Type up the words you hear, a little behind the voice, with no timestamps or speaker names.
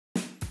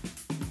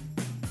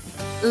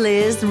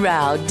Liz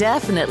Rao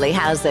definitely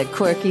has a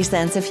quirky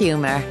sense of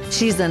humor.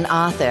 She's an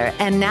author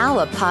and now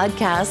a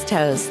podcast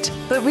host.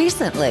 But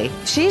recently,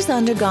 she's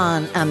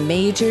undergone a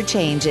major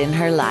change in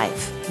her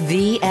life: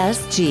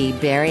 VSG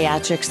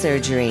bariatric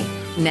surgery.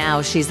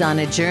 Now she's on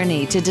a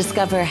journey to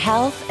discover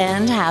health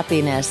and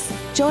happiness.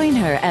 Join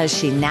her as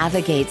she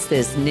navigates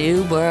this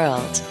new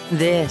world.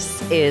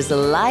 This is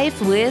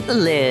Life with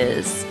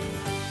Liz.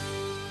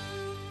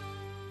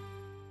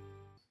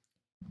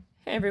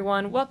 Hey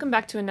everyone, welcome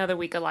back to another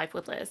week of Life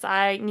with Liz.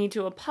 I need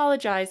to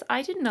apologize.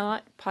 I did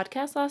not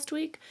podcast last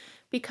week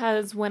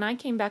because when I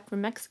came back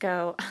from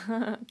Mexico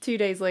 2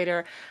 days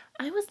later,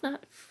 I was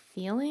not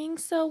feeling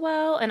so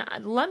well. And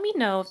let me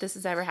know if this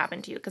has ever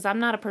happened to you, because I'm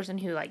not a person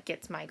who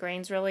gets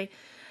migraines really.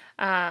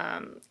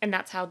 And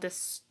that's how this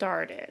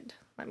started.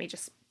 Let me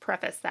just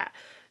preface that.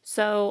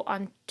 So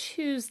on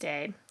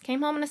Tuesday,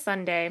 came home on a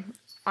Sunday.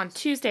 On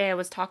Tuesday, I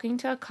was talking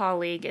to a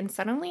colleague, and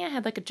suddenly I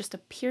had just a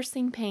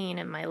piercing pain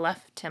in my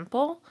left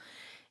temple,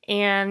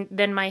 and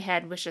then my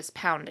head was just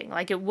pounding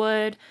like it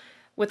would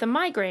with a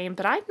migraine.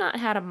 But I've not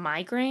had a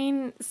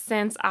migraine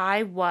since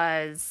I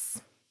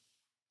was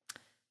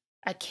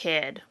a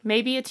kid,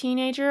 maybe a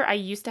teenager. I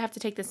used to have to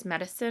take this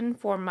medicine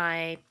for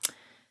my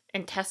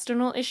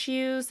intestinal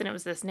issues, and it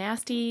was this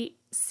nasty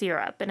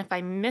syrup. And if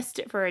I missed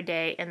it for a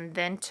day and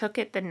then took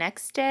it the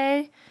next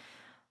day,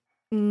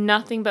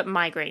 nothing but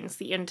migraines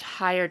the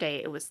entire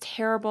day. It was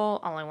terrible.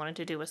 All I wanted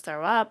to do was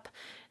throw up.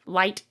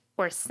 Light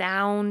or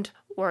sound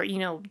or,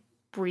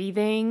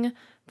 breathing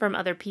from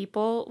other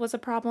people was a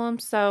problem.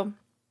 So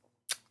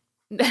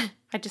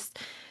I just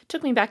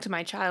took me back to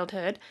my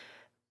childhood.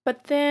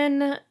 But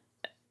then,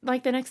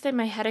 the next day,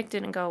 my headache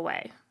didn't go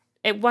away.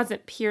 It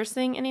wasn't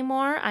piercing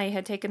anymore. I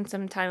had taken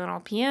some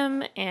Tylenol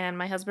PM, and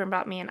my husband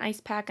brought me an ice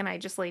pack, and I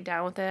just laid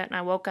down with it, and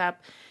I woke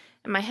up,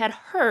 and my head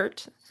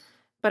hurt,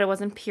 but it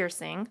wasn't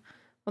piercing.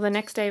 Well, the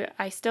next day,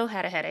 I still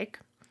had a headache,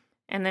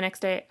 and the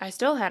next day, I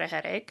still had a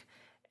headache,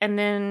 and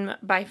then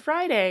by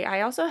Friday,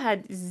 I also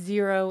had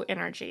zero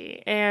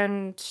energy,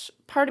 and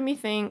part of me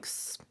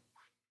thinks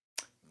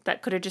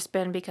that could have just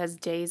been because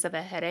days of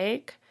a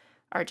headache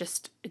are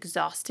just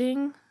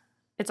exhausting.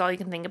 It's all you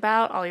can think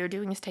about. All you're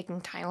doing is taking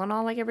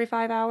Tylenol every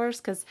 5 hours,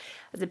 because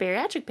as a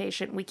bariatric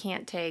patient, we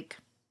can't take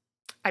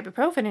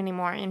ibuprofen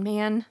anymore, and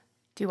man,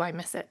 do I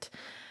miss it.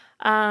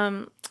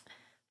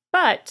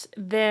 But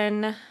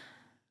then,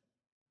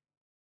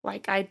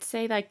 I'd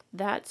say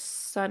that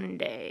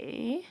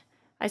Sunday,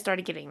 I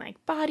started getting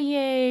body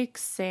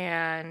aches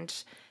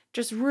and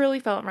just really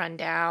felt run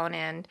down.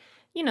 And,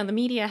 the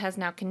media has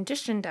now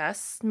conditioned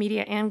us,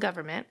 media and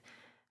government,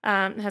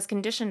 has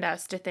conditioned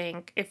us to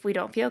think if we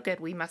don't feel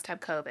good, we must have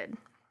COVID.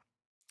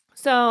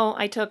 So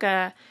I took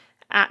a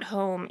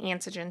at-home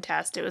antigen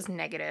test. It was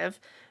negative,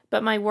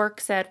 but my work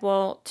said,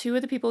 well, 2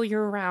 of the people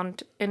you're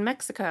around in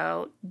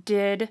Mexico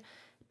did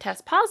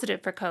test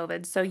positive for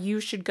COVID, so you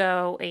should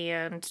go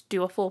and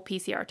do a full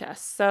PCR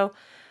test. So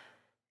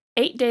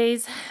 8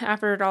 days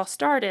after it all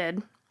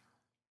started,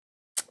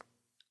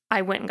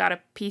 I went and got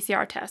a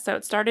PCR test. So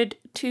it started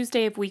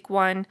Tuesday of week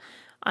 1.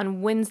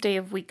 On Wednesday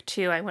of week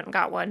 2, I went and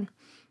got one.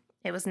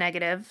 It was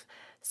negative.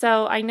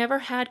 So I never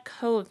had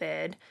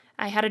COVID.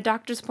 I had a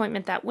doctor's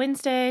appointment that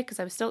Wednesday because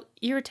I was still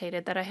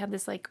irritated that I had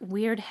this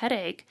weird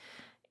headache.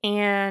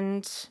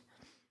 And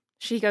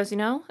she goes,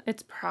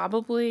 it's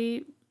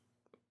probably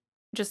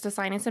just a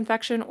sinus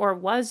infection, or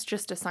was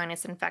just a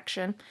sinus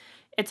infection.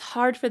 It's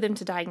hard for them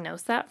to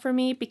diagnose that for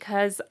me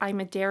because I'm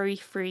a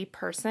dairy-free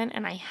person,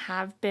 and I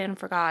have been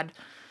for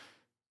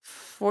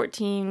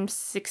 14,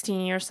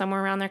 16 years,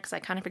 somewhere around there, because I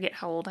kind of forget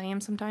how old I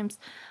am sometimes.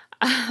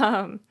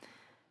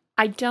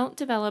 I don't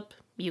develop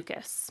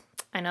mucus.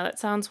 I know that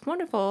sounds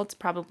wonderful. It's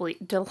probably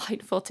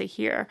delightful to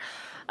hear.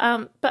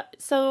 But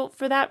so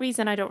for that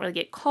reason, I don't really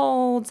get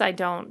colds. I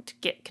don't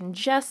get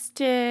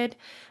congested.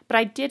 But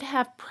I did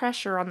have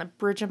pressure on the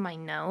bridge of my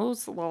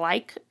nose,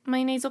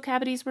 my nasal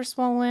cavities were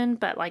swollen.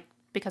 But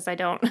because I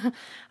don't,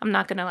 I'm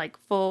not going to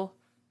fill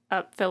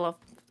of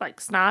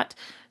snot.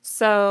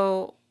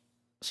 So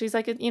she's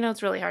like,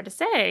 it's really hard to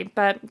say.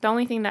 But the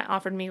only thing that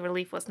offered me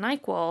relief was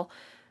NyQuil.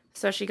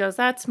 So she goes,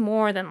 that's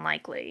more than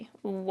likely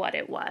what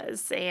it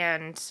was.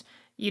 And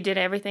you did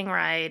everything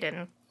right.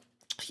 And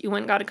you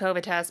went and got a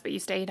COVID test, but you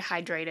stayed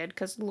hydrated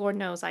because Lord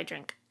knows I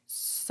drink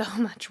so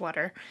much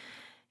water.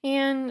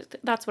 And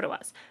that's what it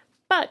was.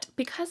 But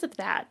because of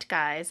that,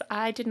 guys,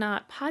 I did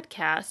not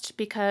podcast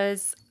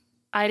because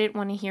I didn't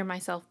want to hear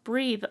myself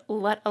breathe,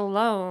 let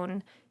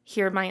alone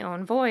hear my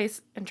own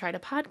voice and try to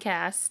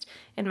podcast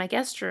in my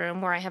guest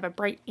room where I have a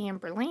bright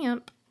amber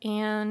lamp,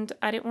 and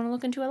I didn't want to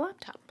look into a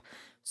laptop.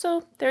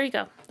 So there you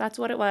go. That's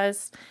what it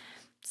was.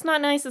 It's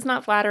not nice. It's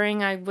not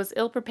flattering. I was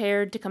ill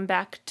prepared to come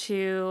back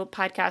to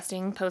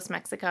podcasting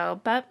post-Mexico,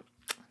 but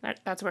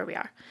that's where we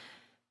are.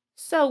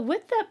 So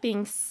with that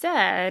being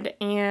said,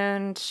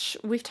 and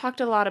we've talked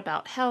a lot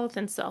about health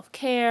and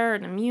self-care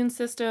and immune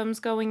systems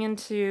going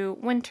into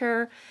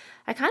winter,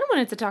 I kind of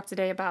wanted to talk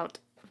today about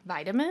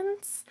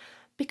vitamins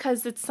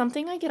because it's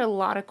something I get a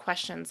lot of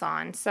questions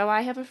on. So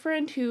I have a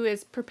friend who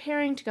is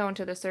preparing to go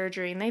into the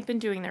surgery, and they've been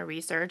doing their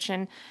research,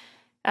 and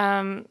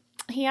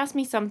he asked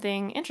me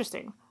something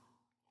interesting.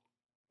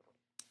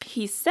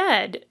 He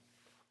said,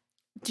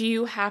 do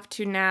you have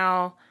to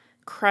now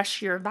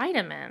crush your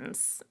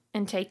vitamins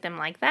and take them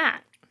like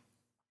that?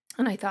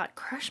 And I thought,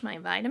 crush my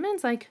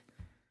vitamins? Like,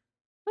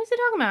 what is he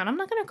talking about? I'm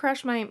not going to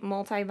crush my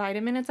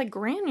multivitamin. It's like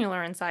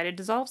granular inside. It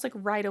dissolves like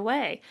right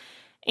away.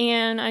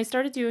 And I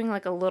started doing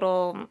like a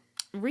little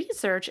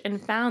research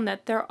and found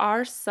that there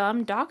are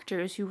some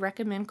doctors who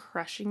recommend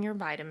crushing your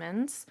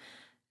vitamins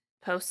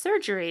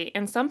post-surgery.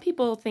 And some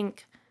people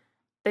think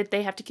that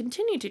they have to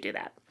continue to do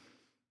that.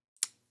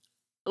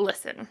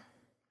 Listen,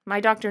 my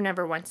doctor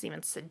never once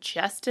even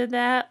suggested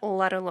that,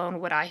 let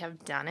alone would I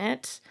have done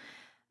it.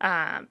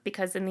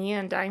 Because in the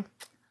end, I'm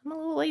a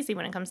little lazy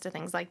when it comes to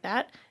things like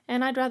that,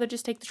 and I'd rather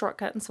just take the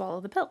shortcut and swallow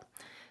the pill.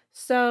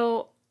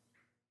 So,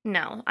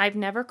 no, I've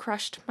never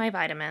crushed my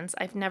vitamins.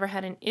 I've never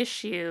had an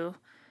issue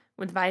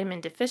with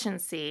vitamin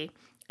deficiency.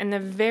 In the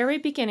very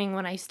beginning,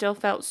 when I still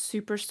felt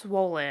super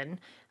swollen,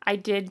 I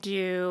did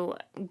do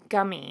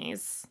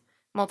gummies,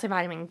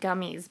 multivitamin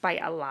gummies by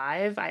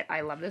Alive.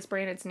 I love this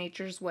brand. It's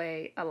Nature's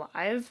Way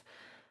Alive.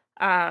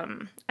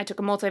 I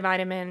took a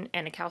multivitamin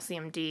and a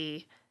calcium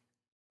D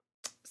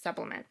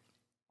supplement.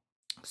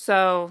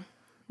 So,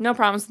 no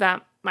problems with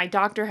that. My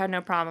doctor had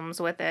no problems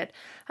with it.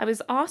 I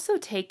was also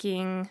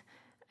taking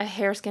a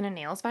hair, skin, and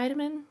nails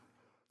vitamin.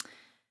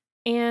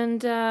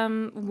 And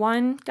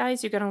one,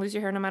 guys, you're going to lose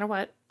your hair no matter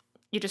what.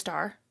 You just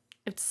are.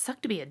 It would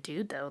suck to be a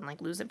dude, though, and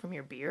like lose it from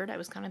your beard. I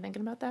was kind of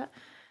thinking about that.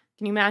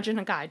 Can you imagine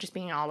a guy just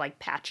being all like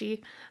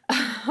patchy?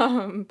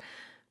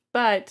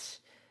 But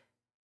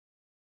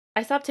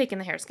I stopped taking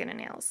the hair, skin, and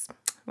nails,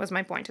 was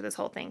my point to this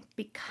whole thing,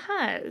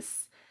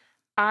 because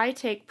I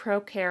take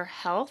ProCare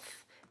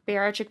Health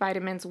bariatric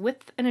vitamins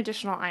with an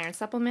additional iron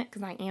supplement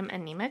because I am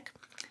anemic.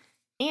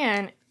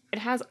 And it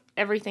has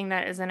everything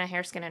that is in a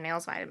hair, skin, and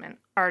nails vitamin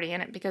already in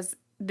it, because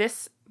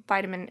this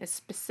vitamin is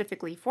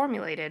specifically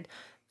formulated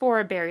for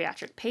a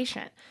bariatric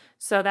patient.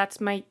 So that's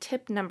my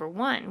tip number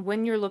one.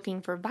 When you're looking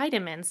for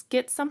vitamins,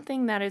 get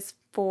something that is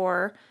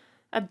for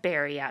a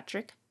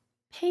bariatric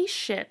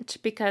patient,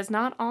 because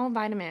not all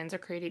vitamins are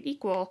created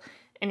equal.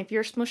 And if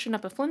you're smushing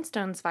up a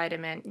Flintstones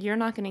vitamin, you're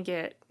not going to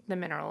get the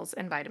minerals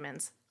and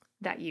vitamins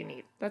that you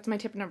need. That's my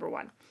tip number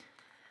one.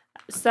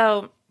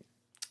 So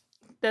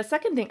the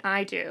second thing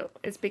I do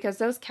is, because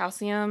those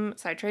calcium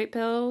citrate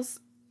pills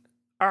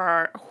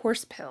are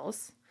horse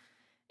pills,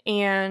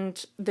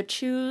 and the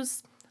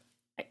chews,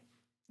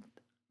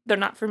 they're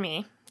not for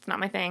me. It's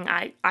not my thing.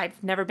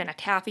 I've never been a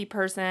taffy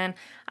person.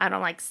 I don't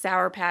like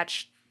Sour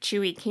Patch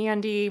chewy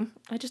candy.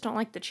 I just don't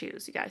like the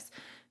chews, you guys.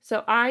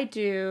 So I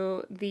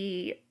do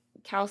the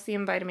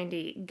calcium vitamin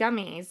D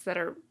gummies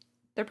they're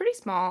pretty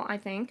small, I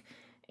think,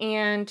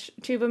 and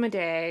 2 of them a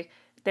day.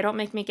 They don't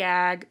make me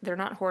gag. They're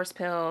not horse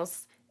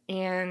pills.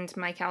 And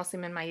my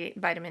calcium and my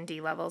vitamin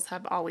D levels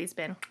have always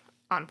been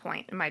on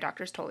point, and my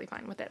doctor's totally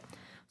fine with it.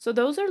 So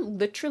those are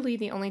literally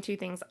the only 2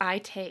 things I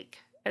take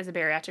as a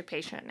bariatric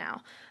patient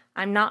now.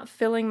 I'm not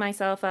filling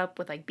myself up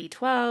with like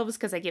B12s,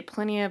 because I get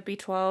plenty of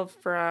B12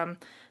 from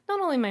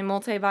not only my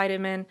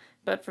multivitamin,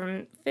 but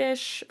from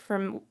fish,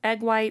 from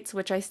egg whites,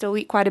 which I still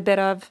eat quite a bit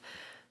of.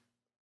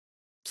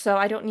 So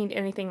I don't need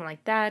anything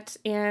like that.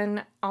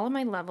 And all of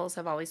my levels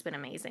have always been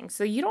amazing.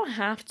 So you don't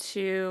have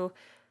to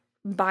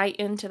buy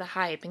into the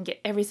hype and get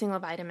every single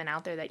vitamin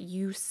out there that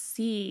you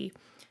see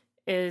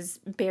is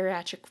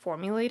bariatric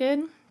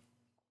formulated.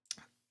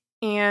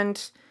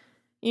 And,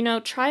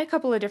 try a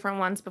couple of different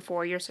ones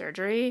before your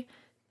surgery,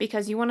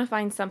 because you want to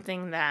find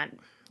something that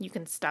you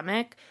can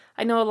stomach.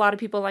 I know a lot of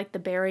people like the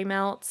berry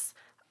melts.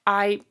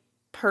 I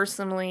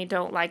personally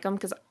don't like them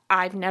because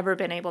I've never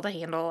been able to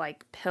handle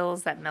like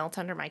pills that melt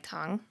under my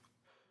tongue.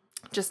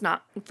 Just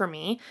not for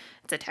me.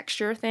 It's a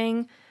texture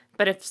thing.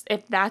 But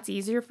if that's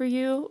easier for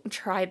you,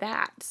 try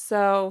that.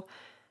 So,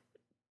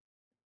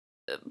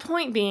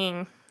 point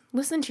being,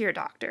 listen to your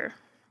doctor.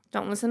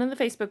 Don't listen to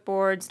the Facebook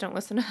boards. Don't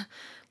listen to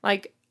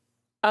like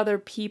other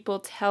people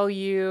tell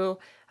you,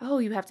 oh,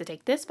 you have to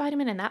take this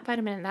vitamin and that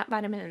vitamin and that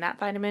vitamin and that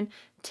vitamin.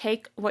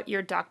 Take what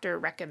your doctor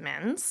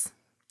recommends.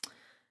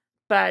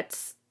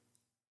 But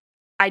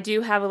I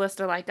do have a list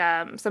of like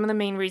some of the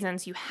main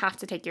reasons you have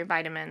to take your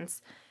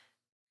vitamins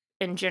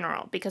in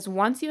general, because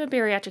once you have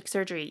bariatric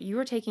surgery, you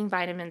are taking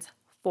vitamins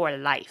for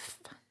life.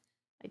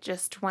 I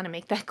just want to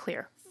make that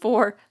clear,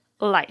 for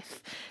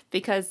life,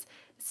 because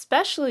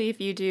especially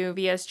if you do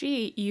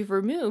VSG, you've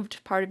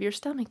removed part of your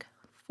stomach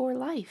for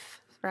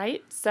life,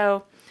 right?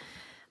 So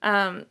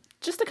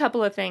just a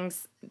couple of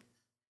things,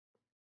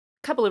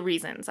 couple of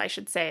reasons, I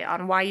should say,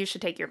 on why you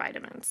should take your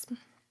vitamins.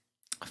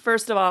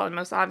 First of all, and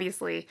most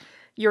obviously,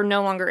 you're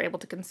no longer able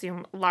to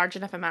consume large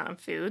enough amount of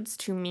foods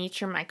to meet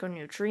your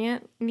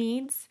micronutrient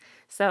needs.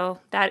 So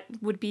that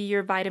would be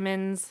your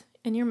vitamins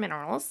and your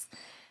minerals.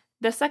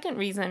 The second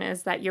reason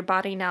is that your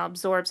body now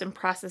absorbs and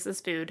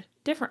processes food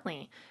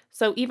differently.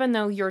 So even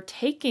though you're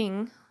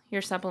taking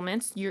your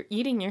supplements, you're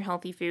eating your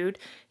healthy food,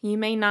 you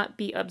may not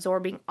be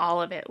absorbing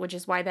all of it, which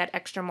is why that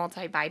extra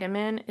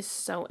multivitamin is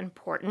so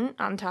important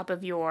on top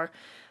of your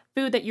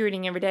food that you're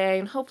eating every day.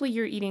 And hopefully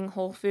you're eating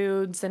whole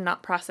foods and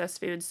not processed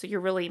foods, so you're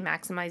really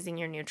maximizing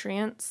your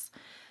nutrients.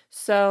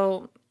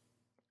 So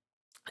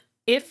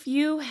if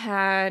you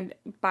had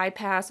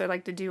bypass or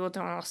like the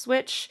duodenal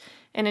switch,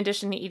 in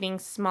addition to eating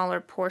smaller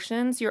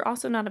portions, you're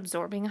also not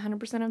absorbing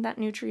 100% of that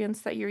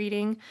nutrients that you're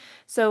eating.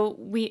 So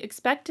we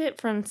expect it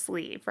from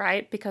sleeve,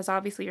 right? Because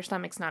obviously your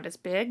stomach's not as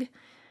big.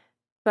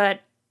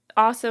 But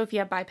also if you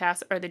have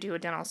bypass or the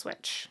duodenal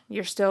switch,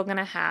 you're still going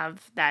to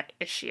have that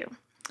issue.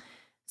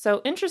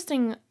 So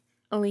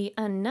interestingly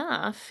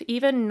enough,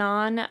 even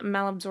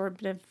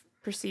non-malabsorptive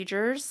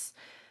procedures,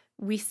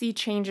 we see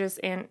changes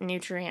in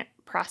nutrient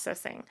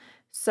processing.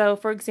 So,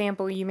 for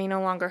example, you may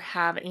no longer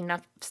have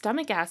enough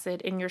stomach acid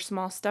in your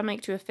small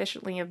stomach to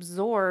efficiently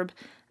absorb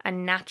a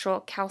natural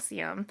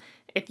calcium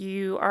if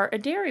you are a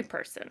dairy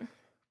person.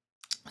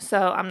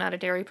 So, I'm not a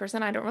dairy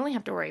person. I don't really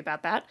have to worry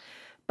about that.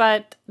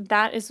 But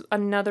that is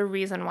another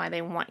reason why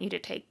they want you to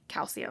take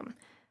calcium.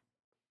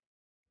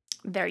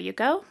 There you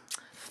go.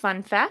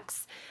 Fun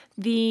facts.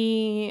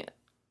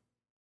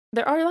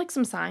 There are like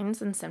some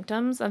signs and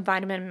symptoms of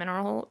vitamin and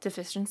mineral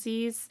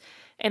deficiencies,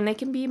 and they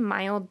can be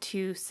mild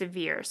to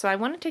severe. So I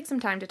want to take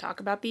some time to talk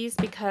about these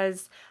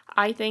because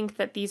I think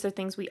that these are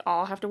things we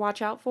all have to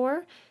watch out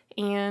for.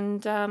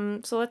 And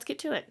so let's get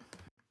to it.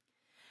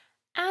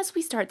 As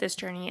we start this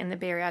journey in the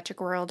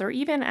bariatric world, or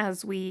even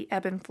as we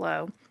ebb and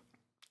flow,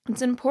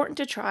 it's important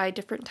to try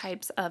different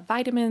types of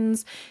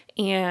vitamins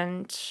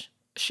and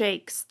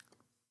shakes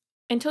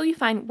until you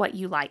find what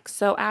you like.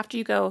 So after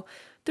you go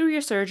through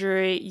your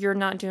surgery, you're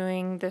not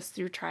doing this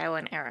through trial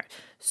and error.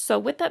 So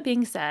with that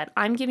being said,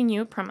 I'm giving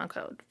you a promo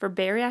code for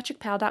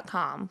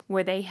bariatricpal.com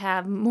where they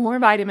have more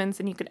vitamins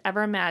than you could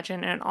ever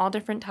imagine in all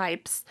different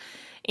types.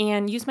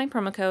 And use my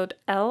promo code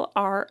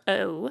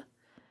LRO15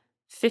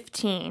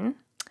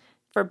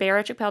 for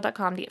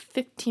bariatricpal.com to get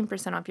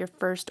 15% off your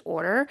first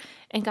order.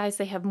 And guys,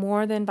 they have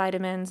more than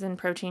vitamins and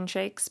protein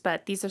shakes,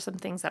 but these are some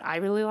things that I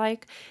really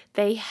like.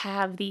 They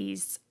have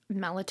these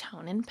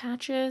melatonin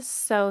patches.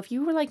 So if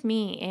you were like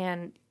me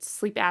and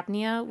sleep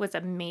apnea was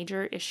a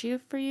major issue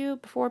for you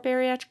before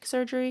bariatric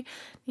surgery,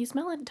 these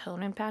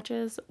melatonin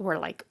patches were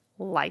like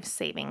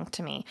life-saving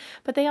to me.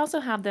 But they also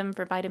have them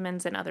for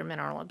vitamins and other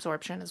mineral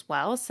absorption as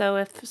well. So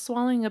if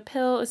swallowing a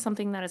pill is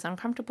something that is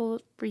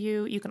uncomfortable for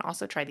you, you can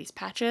also try these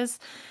patches.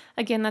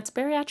 Again, that's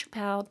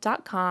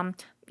bariatricpal.com.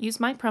 Use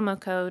my promo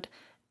code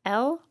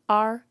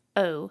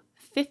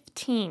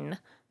LRO15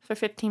 for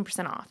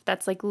 15% off.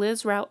 That's like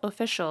Liz Rout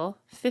Official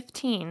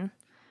 15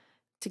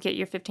 to get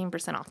your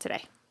 15% off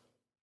today.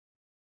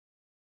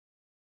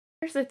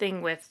 Here's the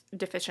thing with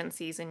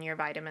deficiencies in your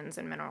vitamins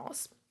and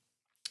minerals.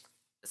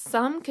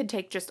 Some could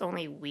take just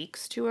only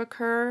weeks to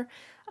occur.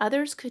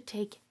 Others could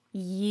take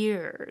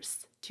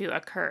years to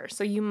occur.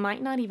 So you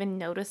might not even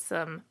notice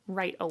them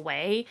right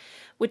away,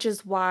 which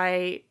is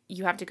why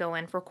you have to go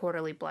in for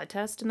quarterly blood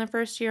test in the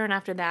first year, and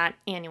after that,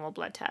 annual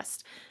blood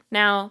test.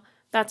 Now,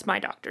 that's my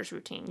doctor's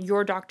routine.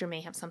 Your doctor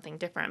may have something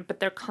different, but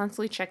they're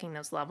constantly checking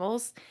those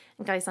levels.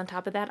 And guys, on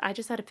top of that, I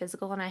just had a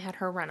physical and I had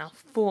her run a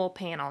full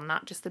panel,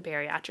 not just the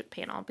bariatric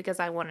panel,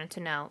 because I wanted to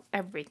know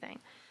everything.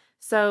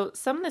 So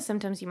some of the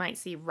symptoms you might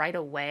see right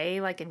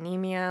away, like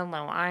anemia,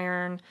 low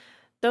iron,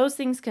 those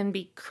things can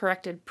be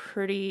corrected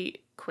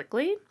pretty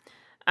quickly.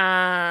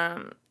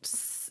 Some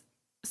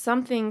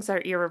things are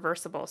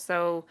irreversible.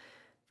 So,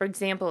 for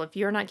example, if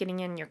you're not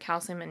getting in your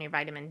calcium and your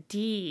vitamin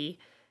D,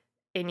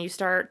 and you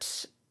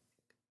start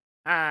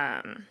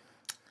getting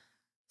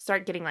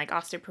like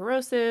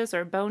osteoporosis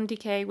or bone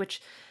decay,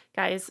 which,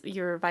 guys,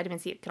 your vitamin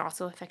C can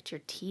also affect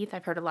your teeth.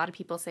 I've heard a lot of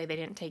people say they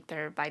didn't take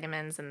their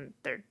vitamins and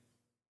their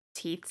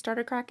teeth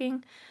started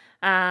cracking.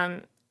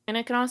 And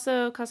it can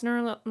also cause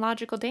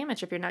neurological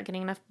damage if you're not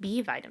getting enough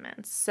B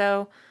vitamins.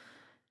 So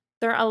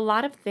there are a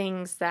lot of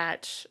things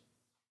that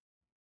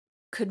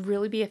could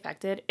really be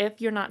affected if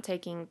you're not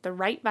taking the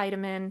right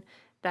vitamin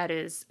that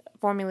is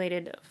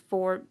formulated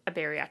for a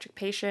bariatric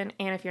patient,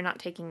 and if you're not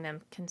taking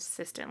them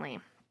consistently.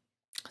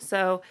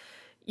 So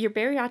your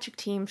bariatric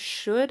team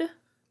should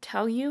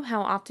tell you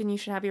how often you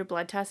should have your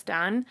blood test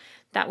done.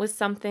 That was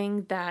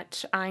something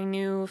that I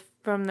knew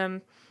from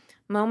the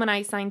moment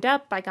I signed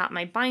up. I got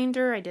my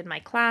binder, I did my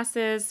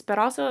classes, but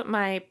also at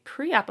my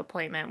pre-op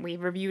appointment, we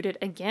reviewed it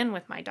again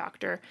with my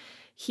doctor.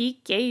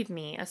 He gave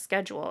me a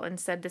schedule and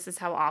said, this is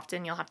how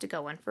often you'll have to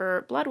go in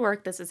for blood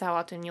work. This is how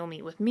often you'll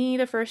meet with me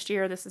the first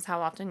year. This is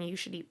how often you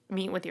should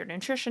meet with your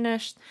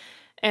nutritionist.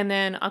 And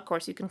then, of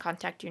course, you can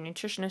contact your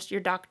nutritionist,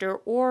 your doctor,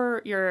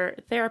 or your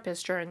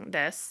therapist during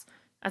this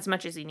as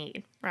much as you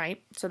need,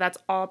 right? So that's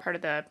all part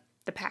of the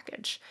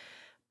package.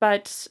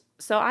 But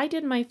so I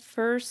did my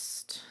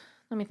first,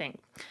 let me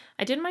think.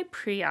 I did my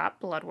pre-op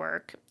blood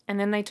work, and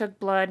then they took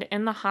blood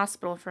in the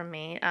hospital from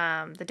me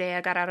the day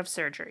I got out of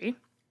surgery.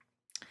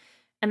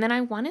 And then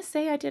I want to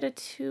say I did a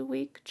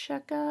 2-week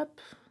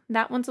checkup.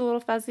 That one's a little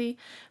fuzzy,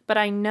 but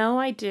I know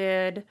I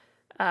did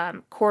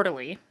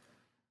quarterly.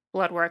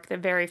 blood work the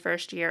very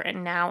first year,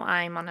 and now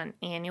I'm on an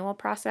annual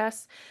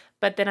process.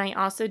 But then I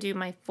also do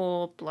my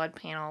full blood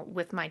panel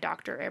with my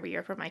doctor every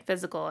year for my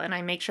physical, and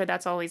I make sure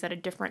that's always at a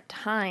different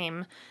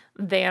time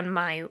than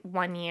my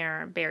 1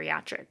 year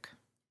bariatric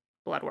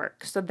blood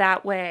work. So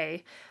that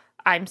way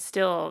I'm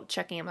still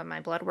checking up on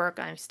my blood work.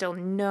 I still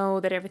know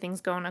that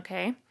everything's going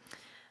okay.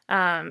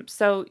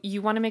 So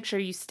you want to make sure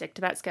you stick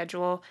to that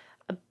schedule.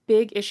 A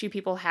big issue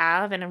people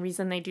have, and a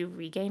reason they do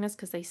regain, is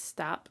because they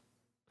stop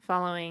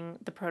following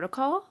the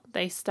protocol.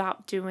 They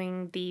stop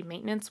doing the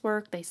maintenance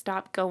work. They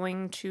stop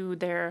going to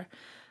their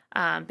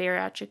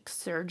bariatric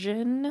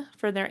surgeon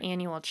for their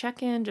annual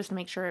check-in, just to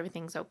make sure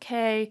everything's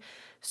okay.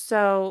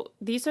 So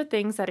these are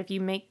things that if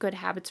you make good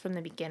habits from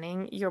the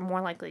beginning, you're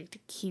more likely to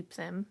keep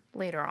them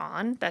later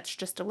on. That's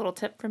just a little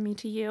tip from me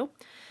to you.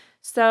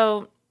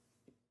 So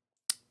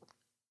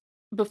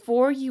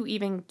before you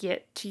even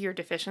get to your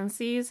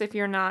deficiencies, if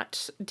you're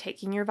not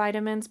taking your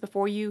vitamins,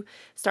 before you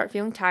start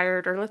feeling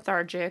tired or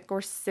lethargic or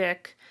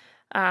sick,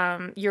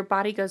 your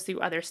body goes through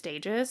other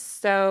stages.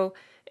 So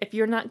if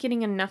you're not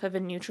getting enough of a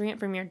nutrient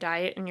from your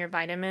diet and your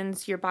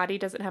vitamins, your body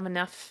doesn't have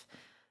enough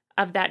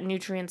of that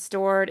nutrient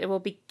stored. It will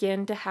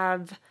begin to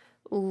have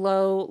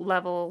low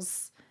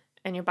levels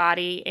in your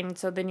body, and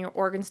so then your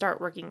organs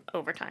start working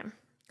overtime.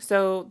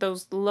 So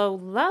those low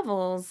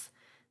levels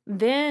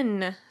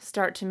then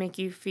start to make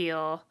you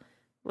feel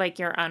like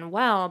you're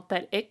unwell,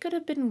 but it could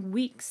have been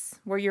weeks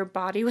where your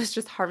body was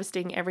just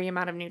harvesting every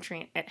amount of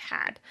nutrient it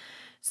had.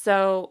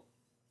 So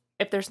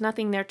if there's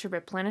nothing there to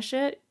replenish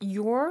it,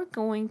 you're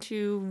going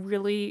to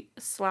really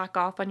slack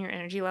off on your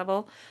energy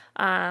level.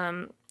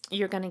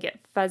 You're going to get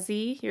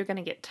fuzzy. You're going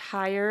to get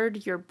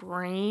tired. Your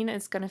brain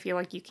is going to feel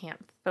like you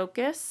can't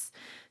focus.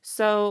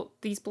 So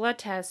these blood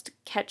tests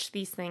catch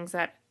these things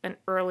at an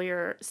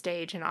earlier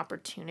stage and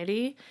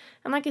opportunity.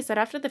 And like I said,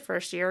 after the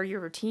first year,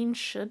 your routine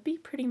should be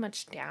pretty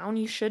much down.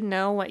 You should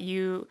know what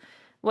you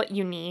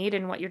need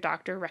and what your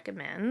doctor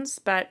recommends,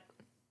 but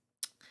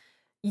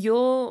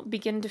you'll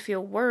begin to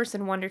feel worse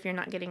and wonder if you're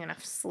not getting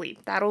enough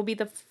sleep. That'll be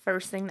the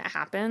first thing that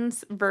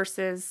happens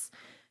versus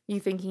you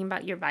thinking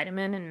about your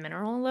vitamin and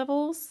mineral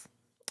levels.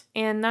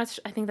 And I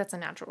think that's a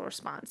natural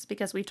response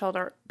because we've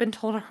been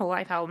told our whole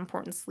life how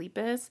important sleep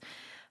is.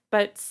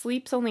 But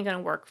sleep's only going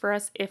to work for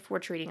us if we're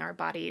treating our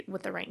body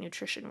with the right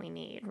nutrition we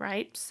need,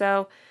 right?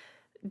 So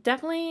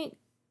definitely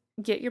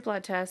get your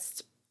blood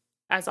tests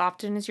as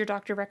often as your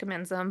doctor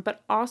recommends them,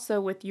 but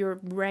also with your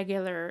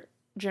regular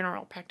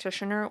general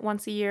practitioner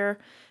once a year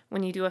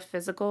when you do a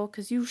physical,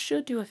 because you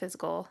should do a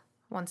physical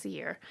once a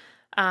year.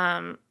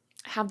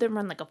 Have them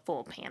run like a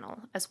full panel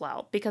as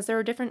well, because there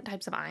are different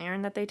types of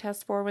iron that they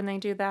test for when they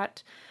do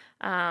that.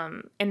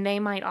 And they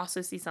might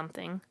also see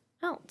something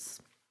else.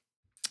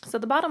 So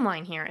the bottom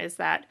line here is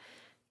that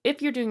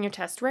if you're doing your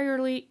test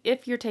regularly,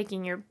 if you're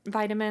taking your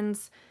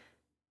vitamins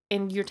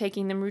and you're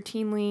taking them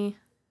routinely,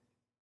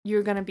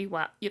 you're going to be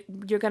well.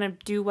 You're going to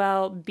do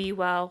well, be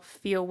well,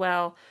 feel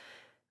well.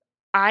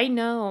 I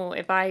know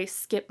if I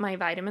skip my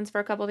vitamins for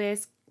a couple of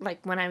days,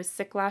 like when I was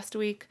sick last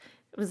week,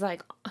 it was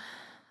like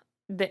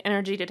the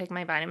energy to take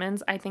my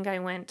vitamins. I think I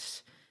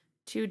went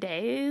 2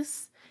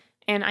 days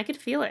and I could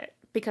feel it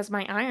because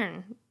my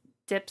iron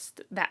dips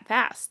that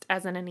fast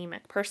as an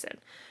anemic person.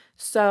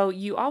 So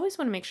you always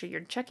want to make sure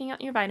you're checking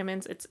out your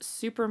vitamins. It's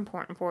super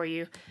important for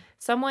you.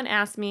 Someone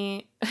asked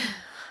me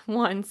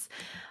once,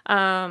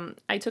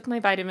 I took my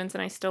vitamins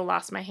and I still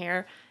lost my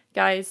hair.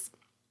 Guys,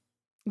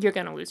 you're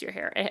going to lose your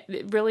hair.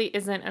 It really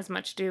isn't as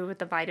much to do with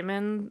the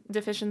vitamin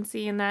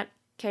deficiency in that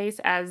case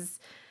as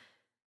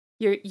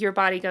your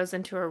body goes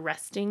into a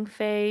resting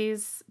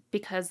phase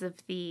because of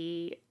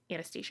the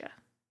anesthesia.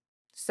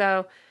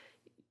 So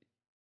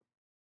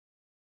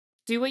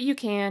do what you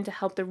can to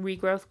help the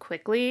regrowth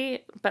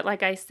quickly. But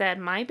like I said,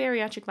 my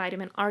bariatric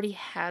vitamin already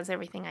has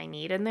everything I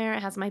need in there.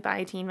 It has my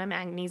biotin, my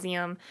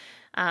magnesium,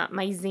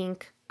 my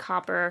zinc,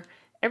 copper,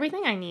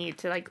 everything I need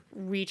to like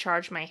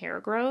recharge my hair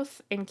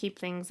growth and keep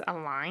things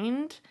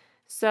aligned.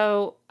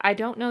 So I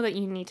don't know that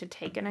you need to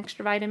take an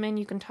extra vitamin.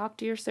 You can talk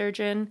to your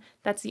surgeon.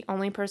 That's the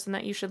only person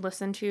that you should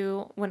listen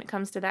to when it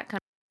comes to that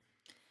kind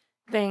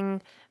of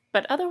thing.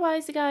 But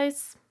otherwise, you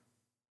guys,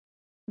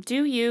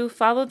 do you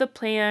follow the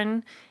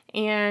plan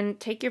and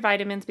take your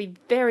vitamins. Be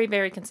very,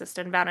 very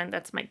consistent about it.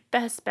 That's my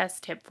best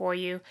tip for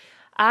you.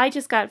 I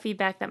just got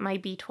feedback that my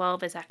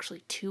B12 is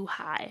actually too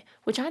high,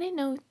 which I didn't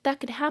know that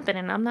could happen.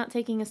 And I'm not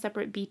taking a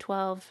separate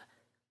B12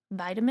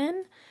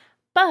 vitamin,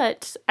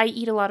 but I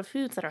eat a lot of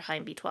foods that are high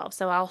in B12,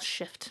 so I'll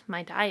shift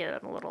my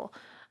diet a little.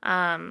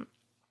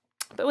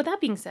 But with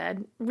that being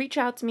said, reach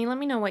out to me. Let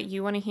me know what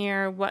you want to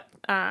hear, what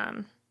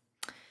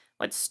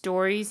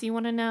stories you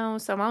want to know.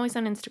 So I'm always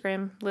on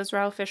Instagram, Liz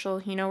Rao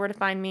Official. You know where to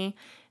find me.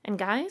 And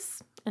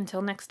guys,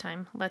 until next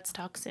time, let's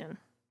talk soon.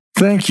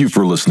 Thank you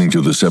for listening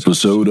to this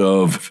episode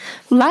of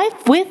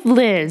Life with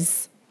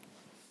Liz.